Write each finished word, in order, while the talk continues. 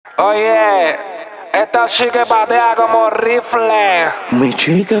Oye, esta chica patea como rifle. Mi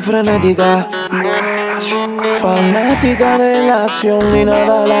chica es frenética, fanática de la acción y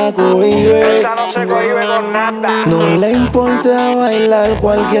nada la cohibe. Esa no se cohibe con nada. No le importa bailar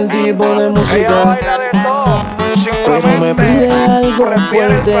cualquier tipo de Ella música, baila de todo, pero me pide algo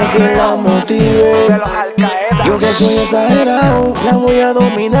fuerte que la motive. de los alcaedas. Yo que soy exagerado, la voy a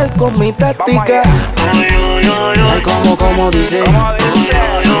dominar con mi táctica. Ay, como dice, Como dice,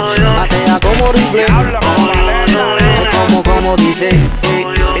 patea como rifle. habla como maleta. Ay, como dice,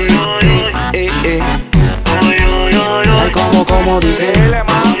 Ay, como dice, Dile,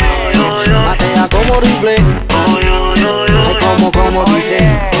 mami. patea como rifle. Ay, como dice,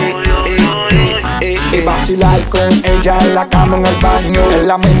 y vacilar con ella en la cama, en el baño. Es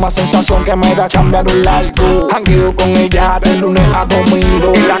la misma sensación que me da chambear un largo. Jangueo con ella de lunes a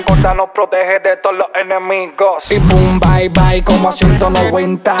domingo. Y la corta nos protege de todos los enemigos. Y boom, bye, bye, como a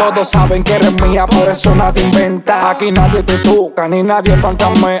 190. Todos saben que eres mía, por eso nadie inventa. Aquí nadie te toca, ni nadie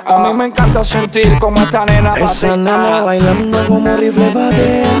fantasmea. A mí me encanta sentir como esta nena patea. Esa nena bailando como rifle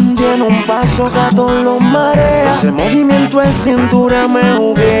patea. Tiene un paso que a todos los marea. Ese movimiento en cintura me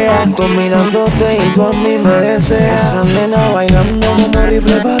juguea. Estoy mirándote y tú a mí me deseas. Esa nena bailando como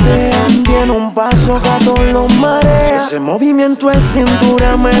rifle patea. Tiene un paso que a todos los marea. Ese movimiento en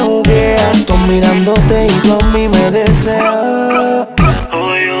cintura me juguea. Estoy mirándote y tú a mí me deseas.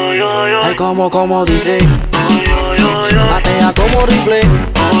 Ay, como dice, patea como rifle.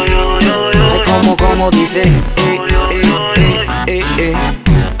 Ay, como dice,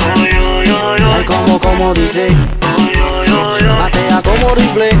 Ay, como dice, patea como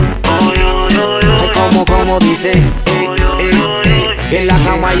rifle. Ay, como dice, en la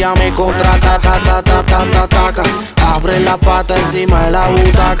cama ya me contrata, taca. Abre la pata encima de la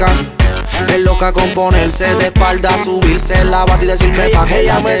butaca. Es loca con ponerse de espalda, subirse la bata y decirme pa' que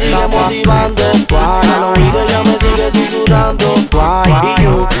ella me sigue motivando. Al oído ella me sigue susurrando. Y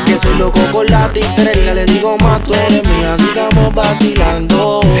yo, que soy loco con la tistrería, le digo más, tú eres mía, sigamos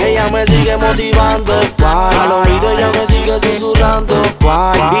vacilando. Ella me sigue motivando. Al oído ella me sigue susurrando.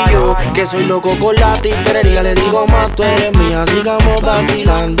 Y yo, que soy loco con la tistrería, le digo más, tú eres mía, sigamos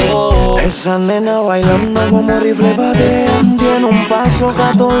vacilando. Esa nena bailando como rifle patea. Tiene un paso que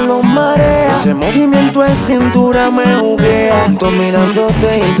a todos los marea. Ese movimiento en cintura me juguea. Estoy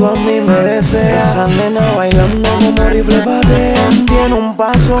mirándote y tú a mí me deseas. Esa nena bailando como rifle patea. Tiene un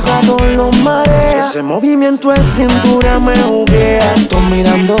paso que a todos los marea. Ese movimiento en cintura me juguea. Estoy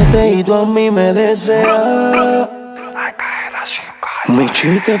mirándote y tú a mí me deseas. Mi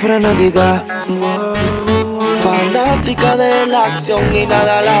chica es frenética, fanática de la acción y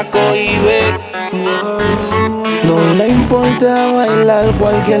nada la cohibe. No le importa bailar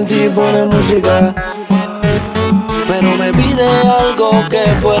cualquier tipo de música, pero me pide algo que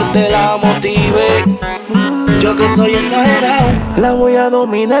fuerte la motive. Yo que soy exagerado, la voy a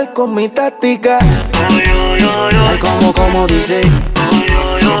dominar con mi táctica. Ay, como dice,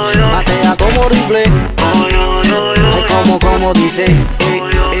 patea como rifle. Ay, como dice,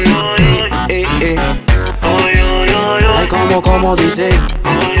 Ay, como dice,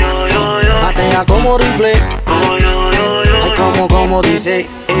 patea como rifle. Ay, como dice,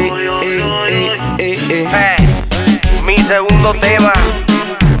 Mi segundo tema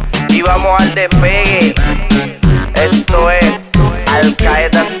y vamos al despegue. Esto es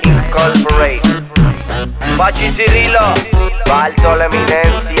Alcaedas Incorporate. Pacho Cirilo, Valdo La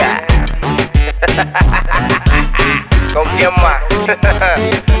Eminencia. ¿Con quién más?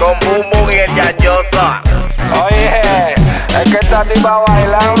 Con Boom Boom y el Yayoso. Oye, es que esta tipa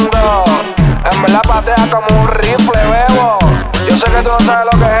bailando, en verdad patea como un rifle, bebo. Yo sé que tú no sabes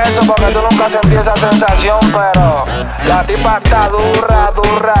lo que es eso porque tú nunca sentí esa sensación, pero la tipa está dura.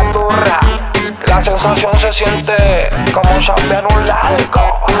 La sensación se siente como chambear un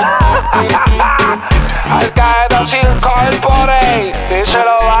largo. Alcaedas Incorporate,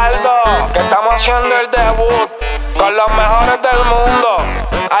 díselo Valdo, que estamos haciendo el debut con los mejores del mundo.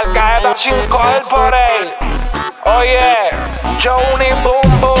 Alcaedas Incorporate. Oye, Johnny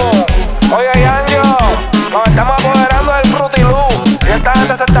Boom Boom. Oye, Yanjo, nos estamos apoderando del Frutilú. Y esta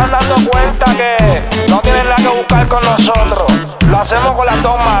gente se están dando cuenta que no tienen nada que buscar con nosotros. Lo hacemos con las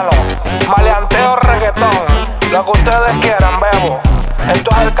dos manos. Maleanteo, reggaetón, lo que ustedes quieran, bebo. Esto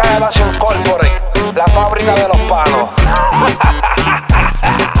es Alcaedas Incorporate, la fábrica de los palos.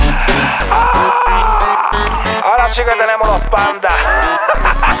 Ahora sí que tenemos los pandas.